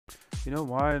You know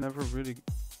why I never really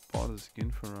bought a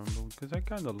skin for Rumble? Because I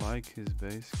kind of like his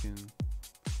base skin.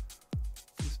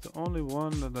 It's the only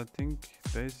one that I think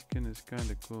base skin is kind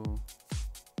of cool.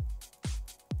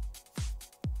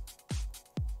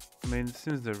 I mean,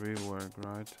 since the rework,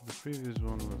 right? The previous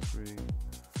one was really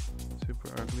super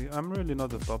ugly. I'm really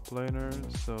not a top laner,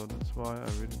 so that's why I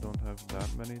really don't have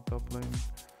that many top lane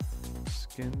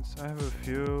skins. I have a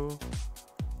few,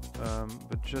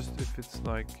 but just if it's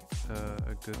like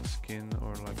a good skin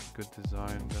or like a good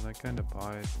design, then I kind of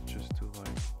buy it just to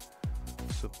like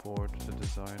support the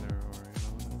designer, or you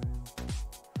know what I mean?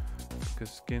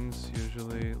 Because skins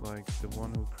usually, like the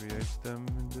one who creates them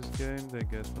in this game, they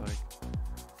get like,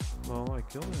 well, I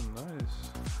killed him,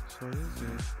 nice, so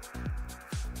easy.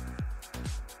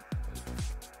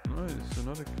 Nice,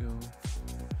 another kill.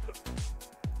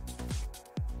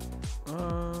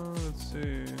 Let's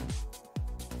see.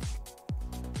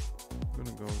 I'm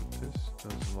gonna go with this,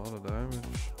 does a lot of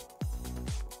damage.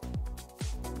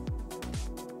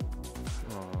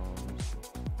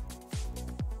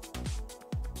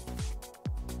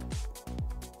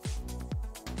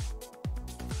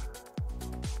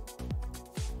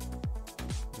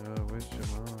 Yeah, waste your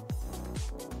mana.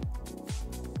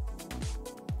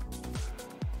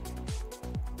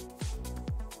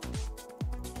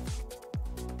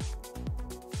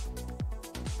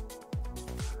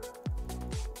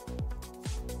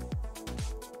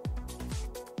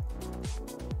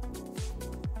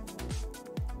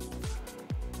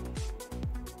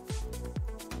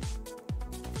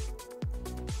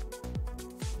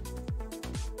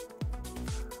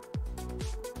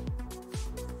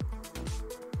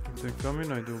 If they come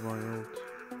in, I do my ult.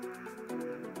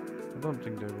 I don't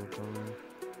think they will come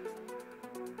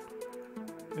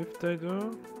in. If they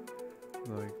do,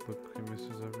 like, look, he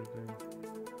misses everything.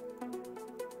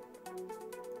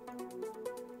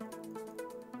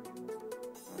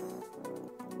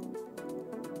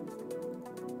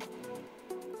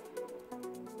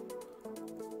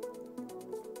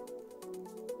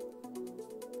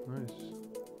 Nice.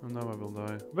 And now I will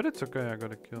die. But it's okay, I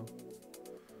got a kill.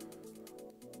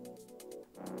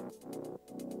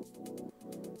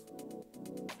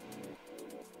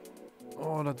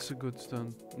 Oh, that's a good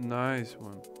stun. Nice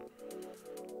one.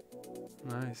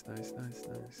 Nice, nice, nice,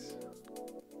 nice.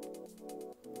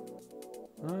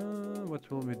 What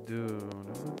will we do?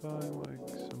 Do we buy like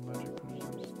some magic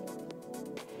potions?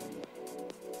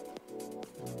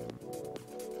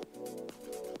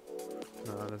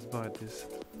 Nah, let's buy this.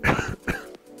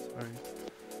 Sorry.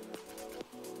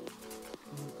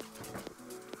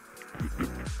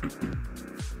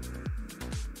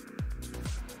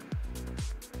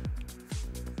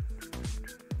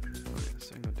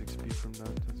 From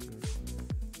that, that's good.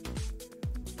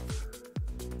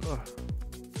 Oh.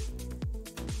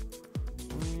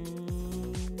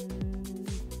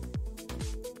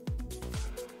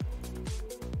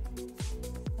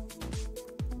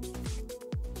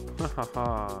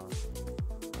 Haha.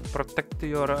 Protect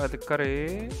your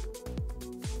curry.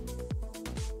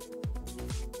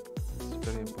 It's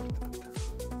very important.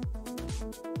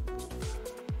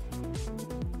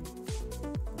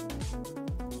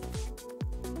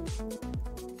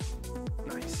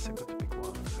 Nice, I got the big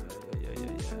one. Yeah.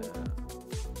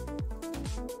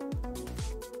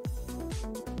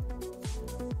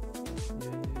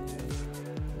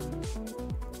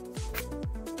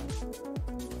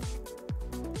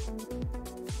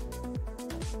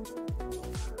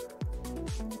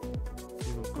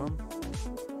 He will come.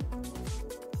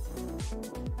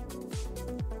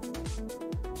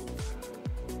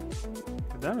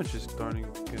 The damage is starting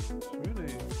to get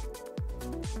really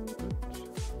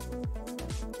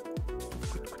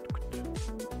good.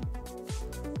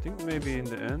 I think maybe in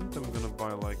the end I'm gonna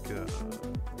buy like a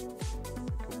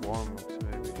warm box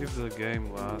maybe, if the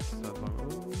game lasts that long.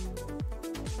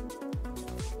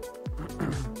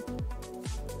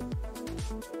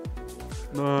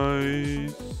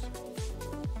 Nice.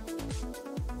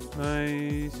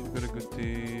 Nice, we've got a good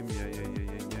team. Yeah.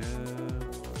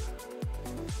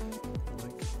 I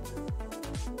like it.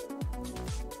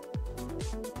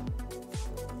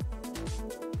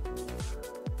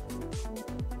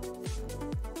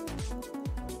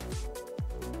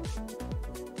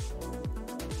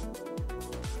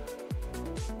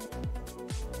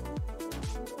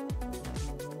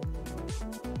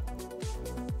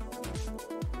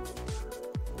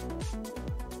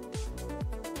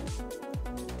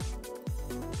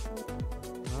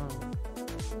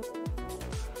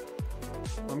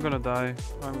 I'm gonna die.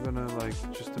 I'm gonna like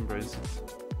just embrace it.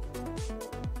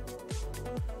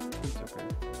 It's okay.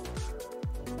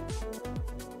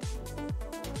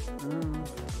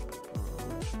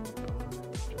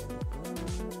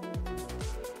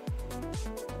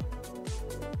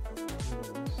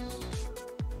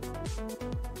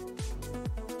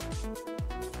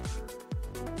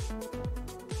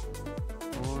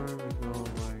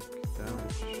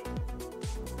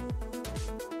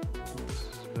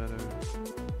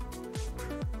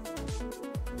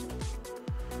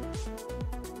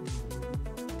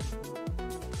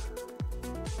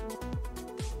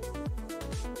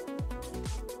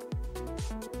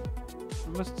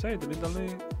 must say that Italy,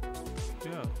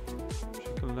 yeah, she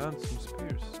can land some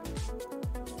spears.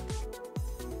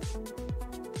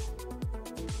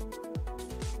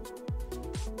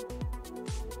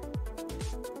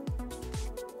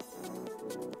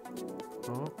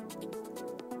 Oh.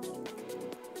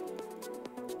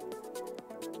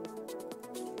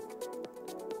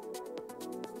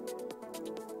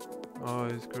 Oh,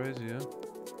 he's crazy, yeah?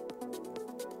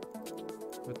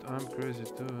 But I'm crazy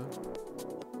too, huh?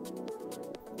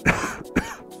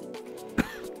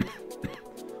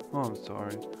 Oh, I'm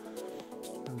sorry.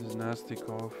 This nasty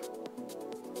cough.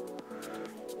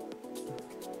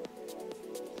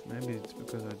 Maybe it's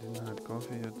because I didn't have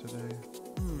coffee yet today.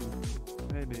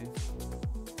 Maybe.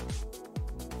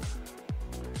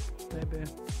 Maybe.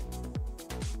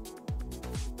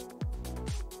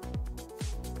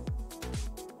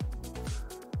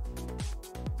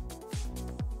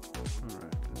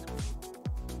 Alright, let's go.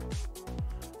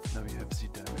 Now we have the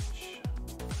damage.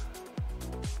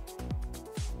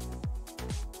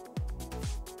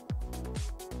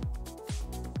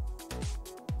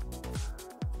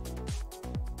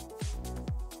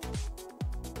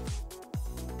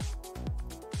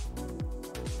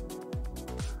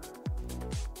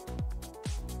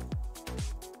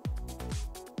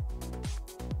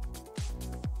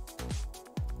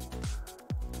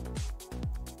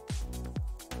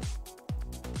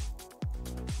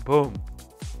 Boom.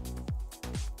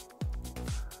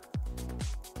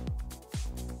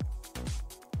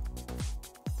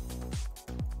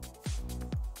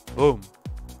 Boom.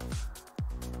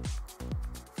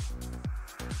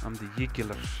 I'm the Yi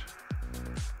killer.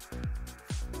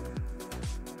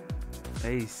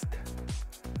 Aced.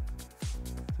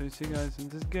 So you see guys, in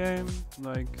this game,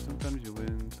 like sometimes you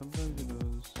win, sometimes you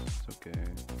lose. It's okay.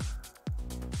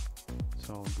 It's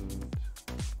all good.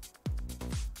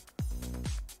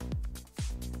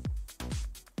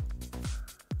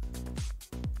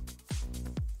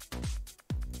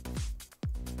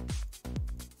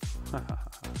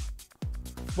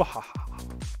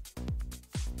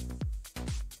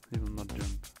 He will not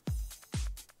jump.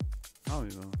 Oh,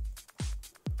 he will.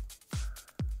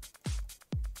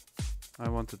 I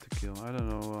wanted to kill. I don't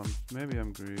know. Maybe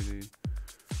I'm greedy.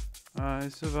 I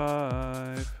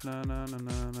survive. Na na na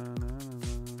na na na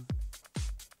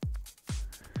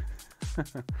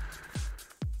na.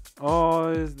 Oh,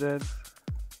 is that?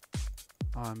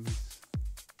 Oh, I miss.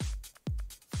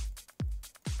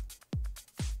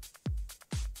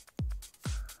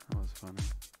 That was funny.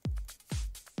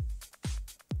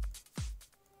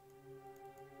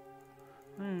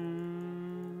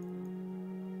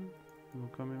 He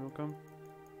will come, he will come.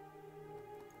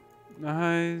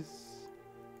 Nice.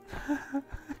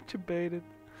 You baited.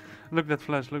 Look that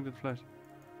flash, look that flash.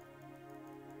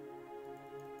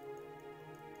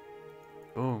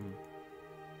 Boom.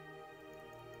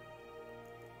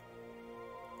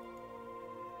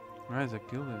 Nice, I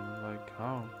killed him. Like,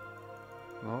 how?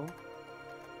 No?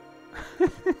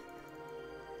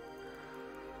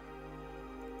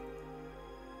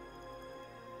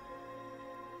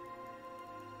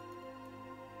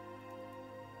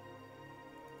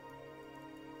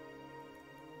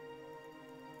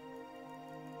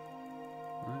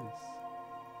 Nice.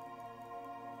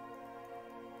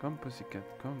 Come, pussycat,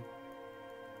 come.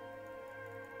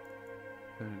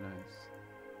 Very nice.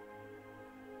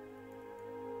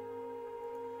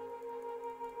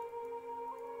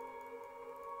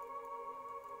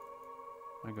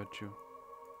 I got you.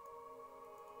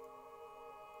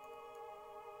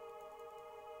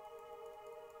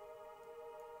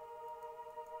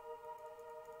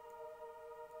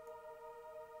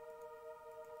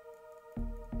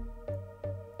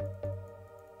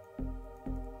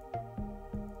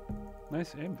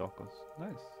 Nice aim, Dockles.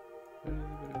 Nice. Very,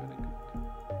 very, very good.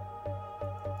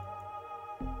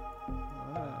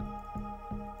 Ah.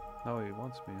 Now he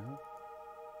wants me, huh?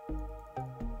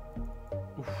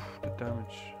 Oof, the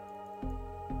damage.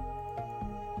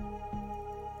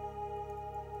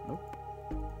 Nope.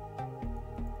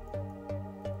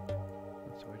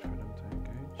 Let's wait for them to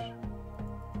engage.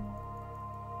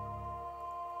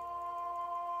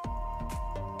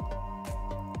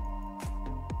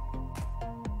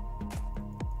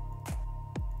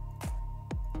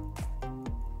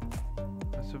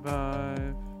 I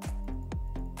survive.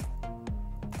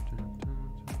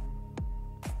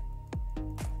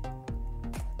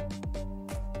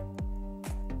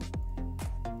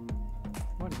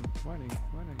 Running.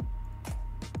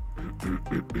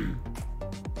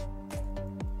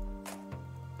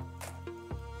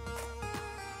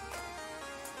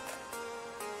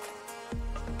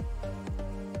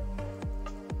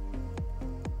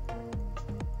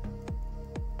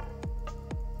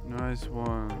 Nice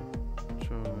one.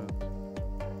 Show it.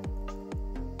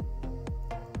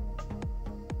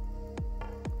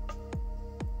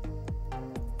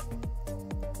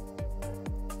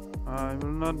 I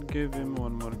will not give him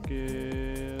one more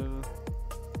kill.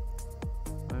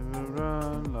 I will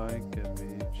run like a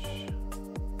bitch.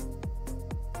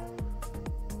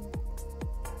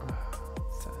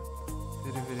 Sad.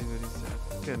 Very, very, very sad.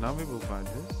 Okay, now we will buy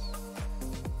this.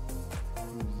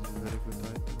 This is a very good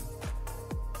item.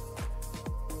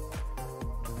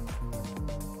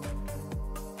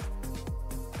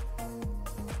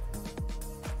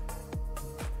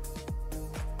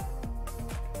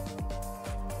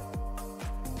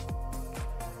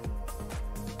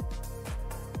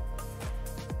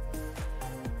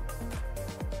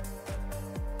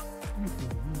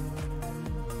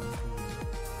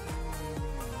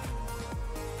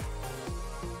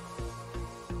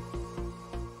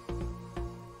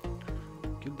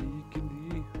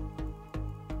 Chillday.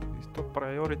 Is top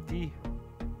priority.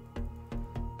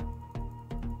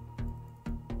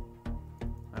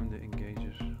 I'm the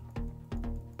engager.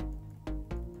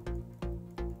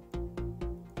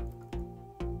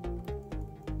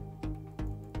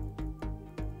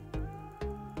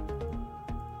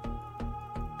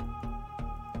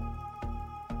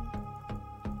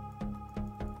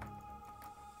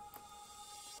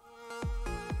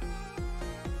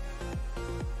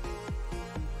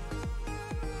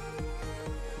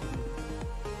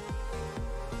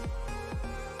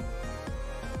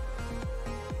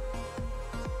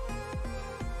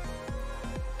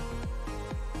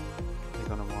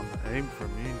 Gonna want to aim for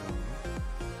me now.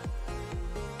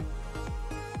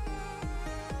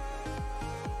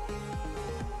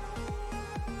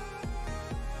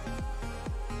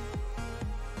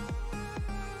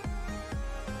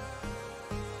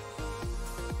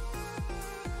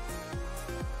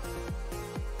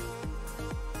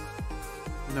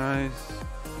 Nice.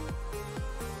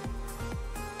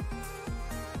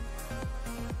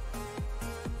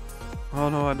 Oh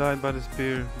no, I died by the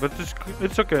spear, but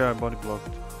it's okay. I body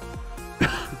blocked.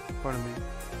 Pardon me.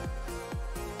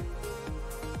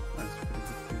 That's pretty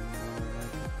good kill. I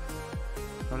like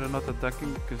it. Are they not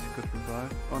attacking because he could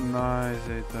revive? Oh nice,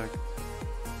 they attacked.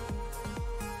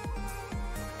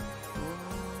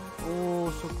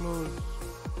 Oh, so close.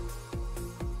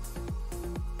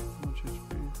 Much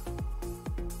HP.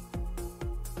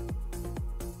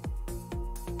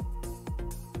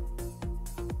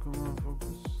 Come on,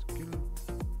 focus. Kill.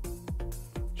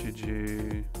 GG.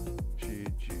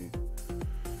 GG.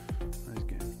 Nice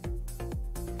game.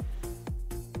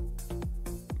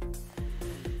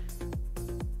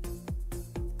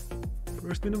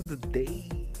 First win of the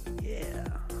day.